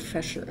a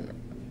professional,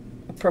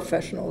 a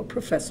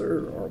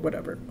professor or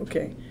whatever,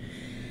 okay,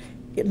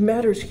 it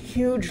matters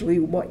hugely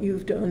what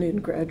you've done in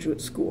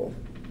graduate school.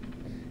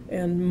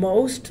 And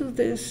most of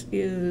this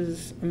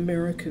is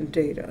American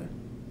data,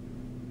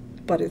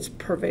 but it's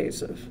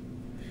pervasive.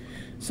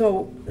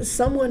 So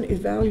someone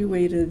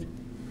evaluated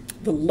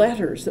the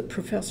letters that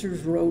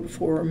professors wrote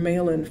for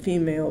male and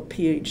female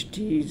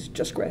PhDs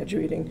just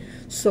graduating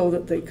so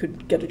that they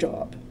could get a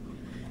job.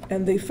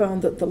 And they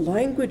found that the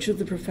language of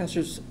the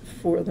professors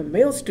for the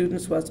male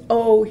students was,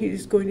 oh,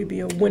 he's going to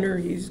be a winner,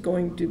 he's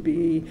going to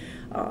be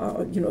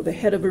the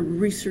head of a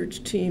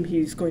research team,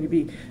 he's going to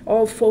be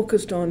all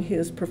focused on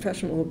his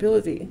professional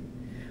ability.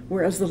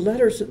 Whereas the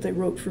letters that they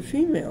wrote for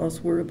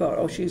females were about,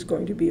 oh, she's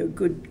going to be a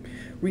good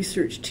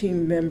research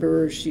team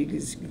member, she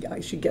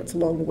gets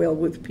along well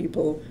with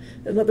people.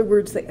 In other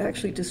words, they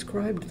actually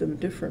described them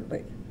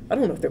differently. I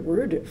don't know if they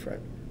were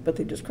different, but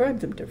they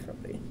described them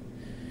differently.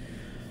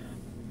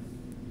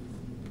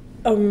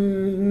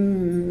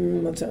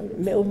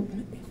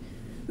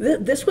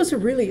 This was a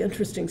really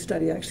interesting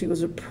study, actually. It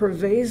was a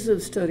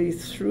pervasive study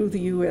through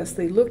the US.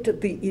 They looked at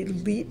the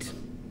elite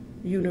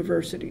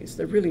universities.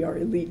 There really are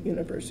elite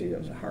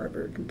universities,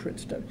 Harvard and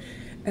Princeton.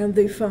 And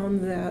they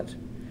found that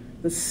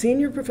the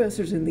senior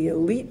professors in the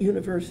elite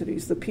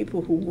universities, the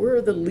people who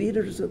were the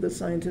leaders of the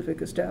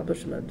scientific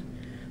establishment,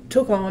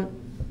 took on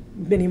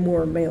many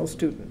more male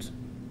students.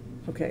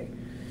 Okay,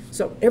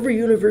 so every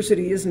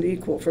university isn't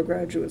equal for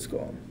graduate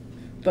school.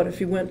 But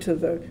if you went to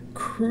the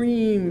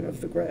cream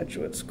of the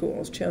graduate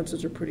schools,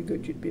 chances are pretty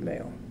good you'd be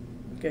male,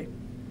 okay?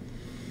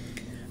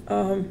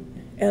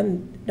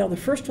 And now the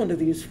first one of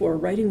these 4,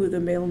 writing with a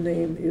male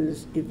name,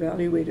 is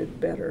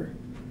evaluated better.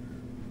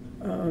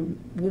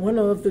 One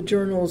of the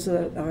journals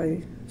that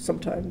I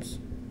sometimes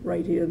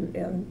write in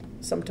and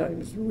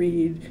sometimes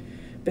read,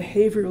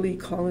 Behavioral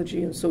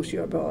Ecology and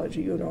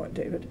Sociobiology, you know it,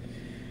 David,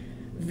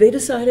 they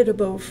decided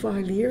about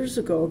 5 years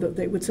ago that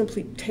they would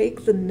simply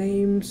take the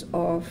names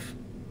off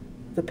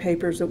the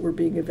papers that were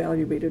being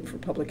evaluated for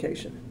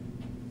publication,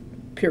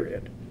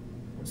 period.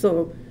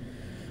 So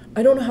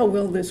I don't know how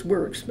well this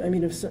works. I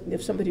mean,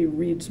 if somebody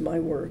reads my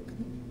work,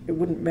 it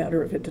wouldn't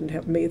matter if it didn't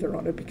have Mather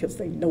on it because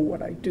they know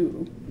what I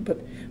do.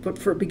 But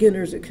for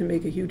beginners, it can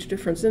make a huge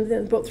difference. And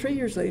then about 3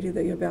 years later,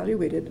 they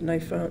evaluated, and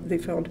they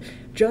found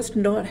just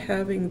not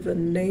having the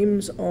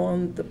names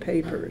on the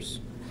papers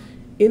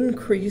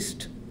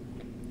increased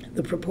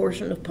the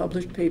proportion of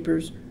published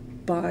papers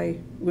by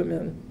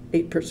women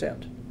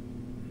 8%.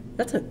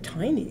 That's a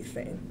tiny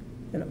thing,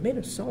 and it made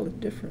a solid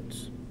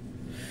difference.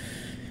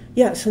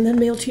 Yes, and then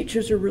male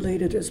teachers are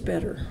related as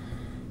better.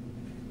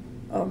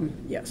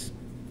 Yes.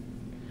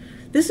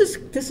 This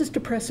is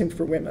depressing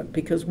for women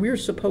because we're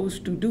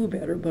supposed to do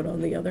better, but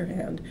on the other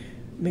hand,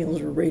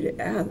 males are rated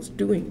as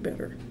doing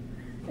better.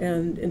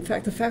 And in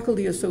fact, the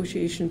Faculty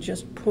Association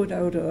just put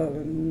out I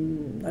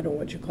don't know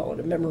what you call it,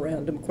 a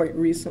memorandum quite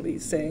recently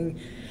saying,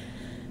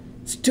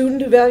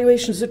 student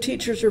evaluations of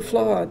teachers are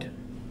flawed.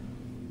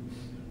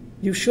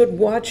 You should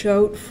watch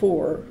out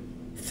for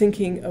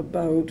thinking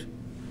about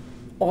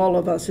all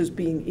of us as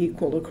being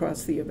equal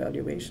across the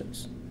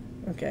evaluations,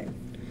 okay?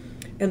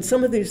 And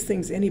some of these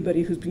things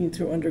anybody who's been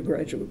through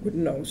undergraduate would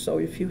know. So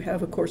if you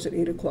have a course at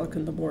 8 o'clock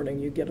in the morning,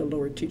 you get a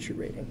lower teacher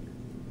rating.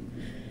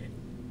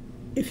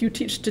 If you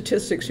teach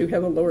statistics, you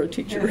have a lower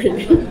teacher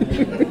rating.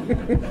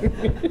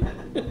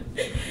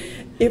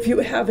 If you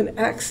have an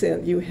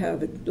accent, you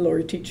have a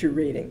lower teacher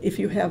rating. If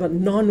you have a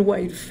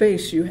non-white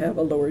face, you have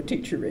a lower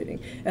teacher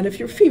rating. And if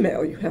you're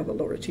female, you have a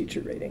lower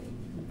teacher rating,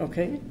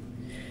 okay?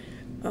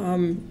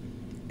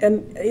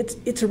 And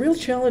it's a real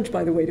challenge,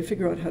 by the way, to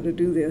figure out how to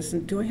do this.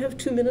 And do I have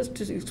 2 minutes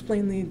to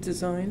explain the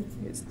design?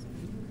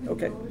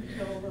 Okay.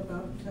 Until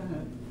about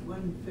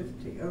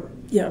 1:50 or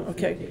yeah,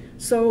 okay. 50.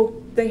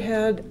 So they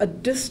had a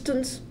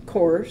distance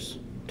course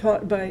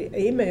taught by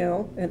a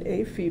male and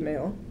a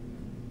female,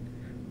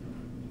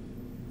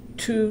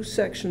 2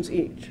 sections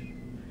each.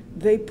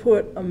 They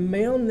put a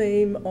male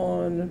name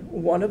on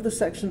one of the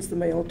sections the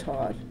male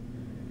taught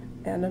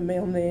and a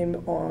male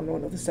name on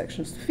one of the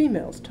sections the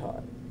females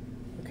taught,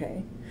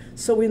 okay?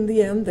 So in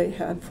the end, they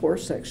had 4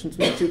 sections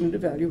with student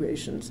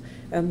evaluations,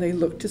 and they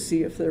looked to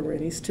see if there were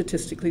any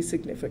statistically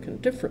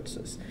significant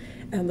differences.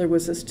 And there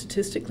was a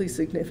statistically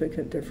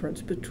significant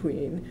difference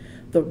between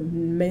the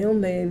male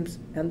names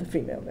and the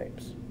female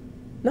names,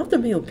 Not the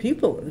male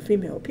people, the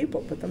female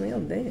people, but the male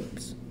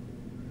names.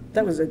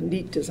 That was a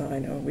neat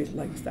design. I always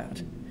liked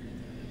that.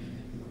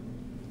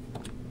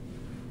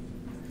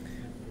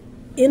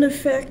 In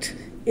effect,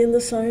 in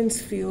the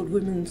science field,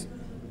 women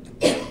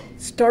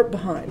start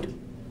behind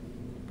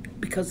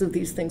because of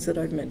these things that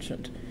I've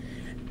mentioned.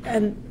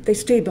 And they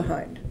stay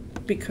behind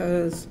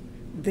because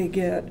they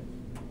get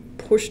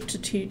pushed to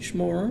teach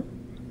more.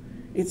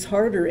 It's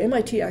harder.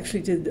 MIT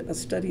actually did a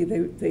study.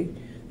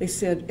 They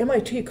said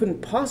MIT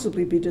couldn't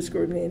possibly be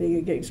discriminating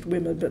against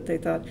women, but they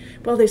thought,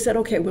 well, they said,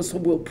 okay, well, so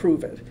we'll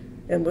prove it.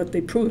 And what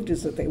they proved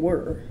is that they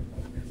were.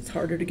 It's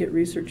harder to get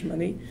research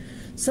money.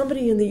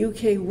 Somebody in the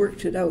UK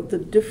worked it out, the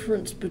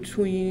difference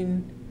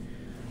between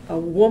a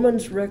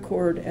woman's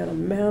record and a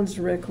man's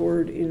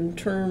record in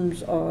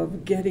terms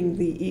of getting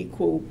the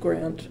equal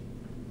grant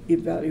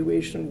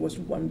evaluation was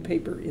one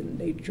paper in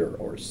Nature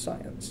or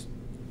Science.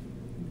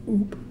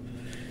 Oop.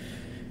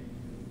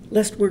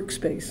 Less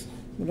workspace.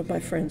 One of my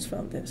friends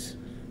found this.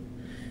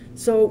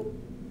 So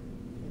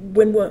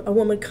when a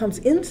woman comes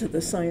into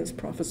the science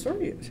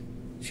professoriate,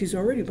 she's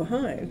already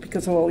behind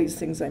because of all these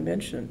things I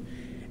mentioned,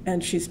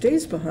 and she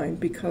stays behind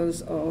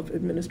because of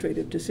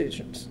administrative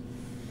decisions.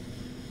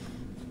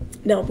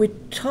 Now, we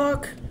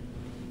talk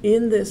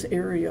in this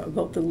area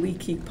about the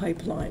leaky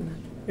pipeline,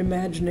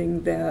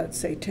 imagining that,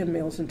 say, 10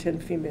 males and 10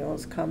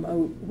 females come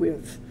out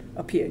with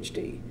a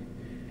PhD,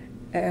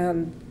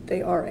 and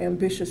they are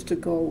ambitious to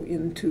go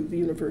into the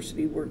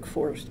university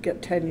workforce,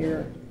 get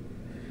tenure,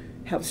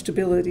 have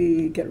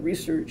stability, get a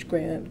research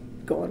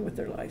grant, go on with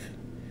their life.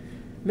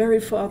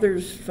 Married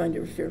fathers find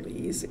it fairly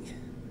easy.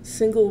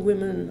 Single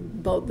women,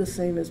 about the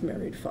same as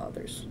married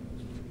fathers.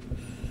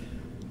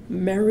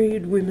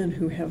 Married women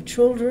who have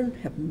children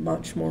have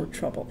much more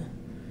trouble.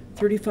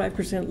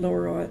 35%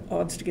 lower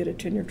odds to get a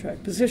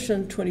tenure-track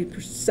position,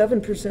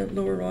 27%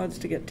 lower odds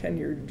to get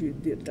tenure.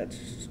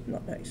 That's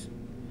not nice.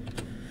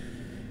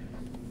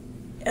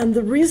 And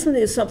the reason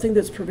is something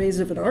that's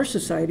pervasive in our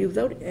society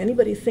without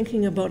anybody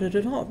thinking about it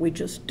at all. We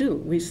just do.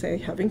 We say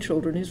having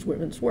children is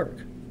women's work.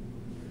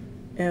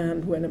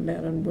 And when a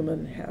man and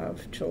woman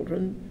have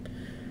children,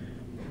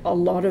 a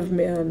lot of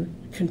men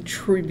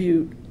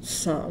contribute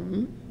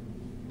some,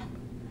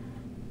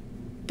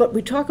 but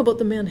we talk about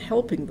the men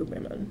helping the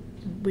women.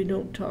 We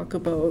don't talk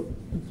about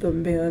the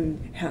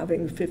men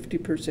having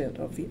 50%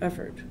 of the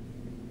effort.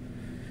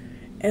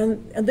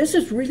 And this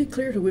is really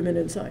clear to women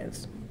in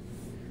science.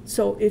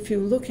 So if you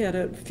look at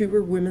it,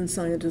 fewer women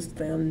scientists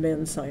than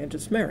men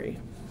scientists marry.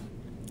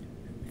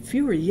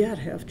 Fewer yet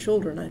have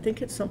children. I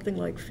think it's something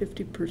like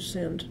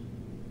 50%,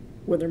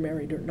 whether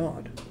married or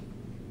not,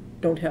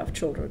 don't have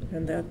children.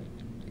 And that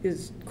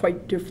is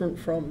quite different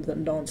from the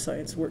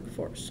non-science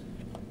workforce.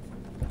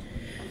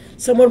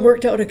 Someone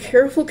worked out a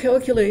careful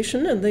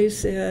calculation, and they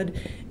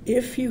said,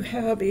 if you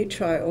have a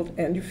child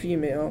and you're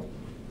female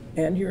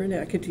and you're in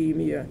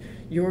academia,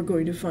 you're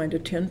going to find a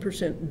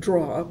 10%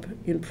 drop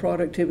in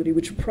productivity,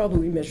 which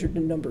probably measured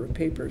in number of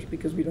papers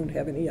because we don't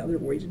have any other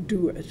way to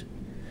do it,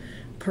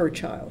 per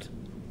child.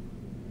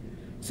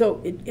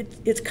 So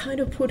it's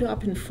kind of put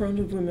up in front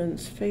of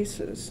women's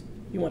faces.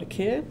 You want a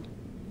kid?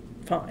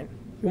 Fine.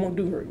 You won't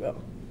do very well.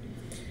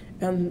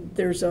 And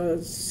there's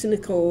a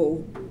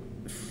cynical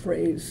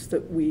phrase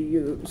that we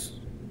use.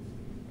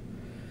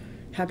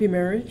 Happy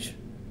marriage,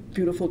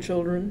 beautiful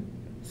children,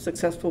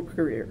 successful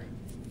career.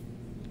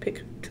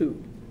 Pick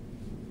two.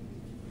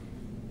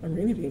 I'm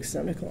really being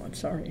cynical, I'm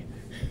sorry.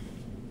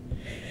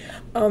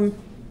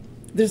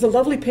 There's a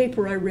lovely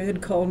paper I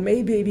read called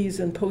May Babies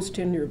and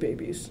Post-Tenure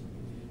Babies,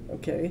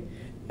 okay?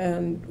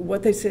 And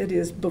what they said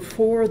is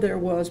before there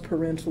was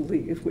parental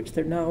leave, which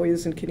there now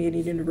is in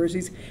Canadian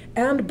universities,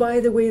 and by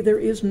the way, there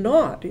is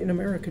not in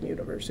American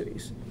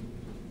universities,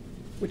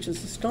 which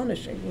is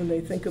astonishing when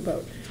they think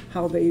about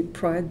how they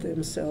pride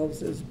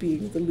themselves as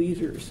being the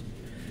leaders,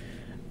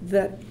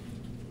 that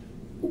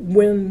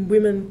when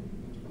women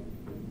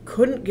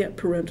couldn't get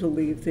parental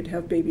leave, they'd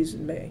have babies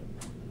in May.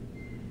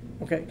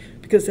 Okay,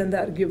 because then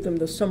that would give them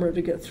the summer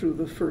to get through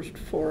the first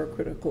 4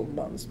 critical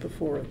months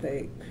before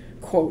they,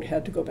 quote,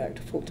 had to go back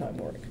to full-time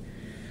work.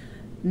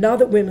 Now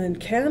that women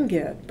can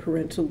get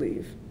parental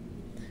leave,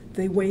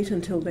 they wait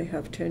until they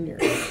have tenure.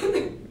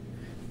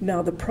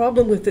 Now, the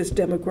problem with this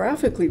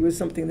demographically was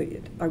something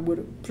that I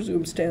would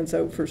presume stands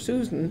out for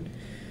Susan,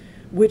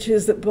 which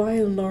is that by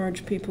and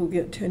large, people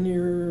get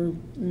tenure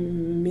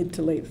mid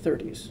to late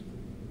 30s.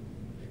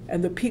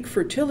 And the peak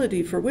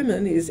fertility for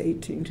women is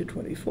 18 to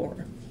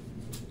 24.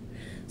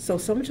 So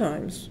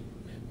sometimes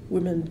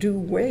women do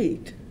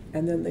wait,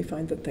 and then they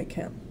find that they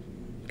can't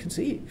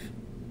conceive.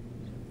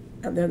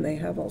 And then they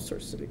have all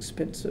sorts of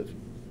expensive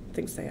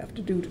things they have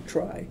to do to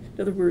try.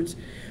 In other words,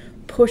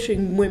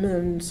 pushing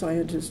women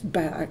scientists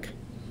back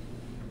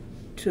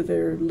to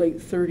their late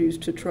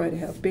 30s to try to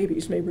have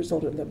babies may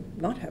result in them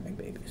not having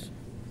babies.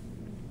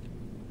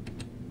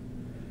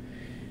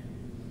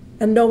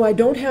 And no, I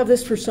don't have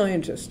this for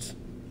scientists,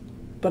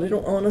 but I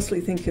don't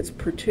honestly think it's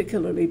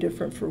particularly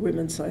different for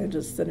women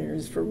scientists than it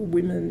is for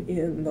women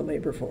in the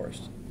labor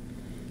force.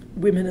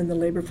 Women in the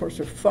labor force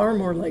are far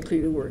more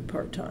likely to work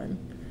part-time.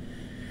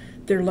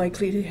 They're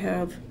likely to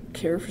have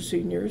care for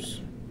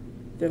seniors.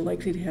 They're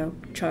likely to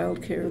have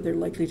child care. They're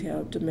likely to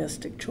have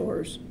domestic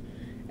chores.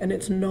 And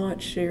it's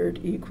not shared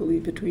equally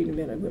between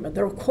men and women.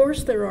 Of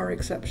course, there are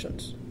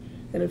exceptions.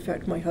 And in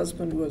fact, my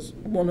husband was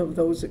one of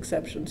those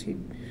exceptions. He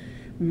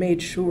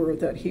made sure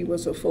that he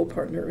was a full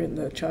partner in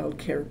the child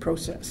care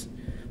process.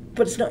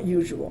 But it's not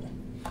usual.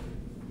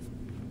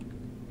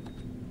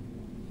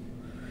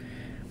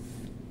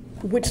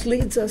 Which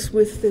leads us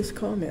with this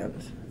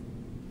comment.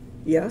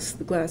 Yes,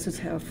 the glass is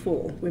half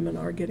full. Women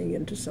are getting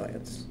into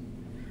science.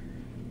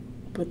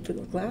 But the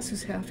glass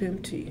is half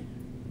empty.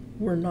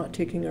 We're not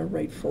taking our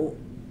rightful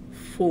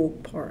full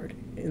part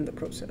in the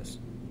process.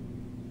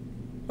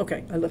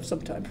 Okay, I left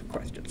some time for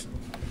questions.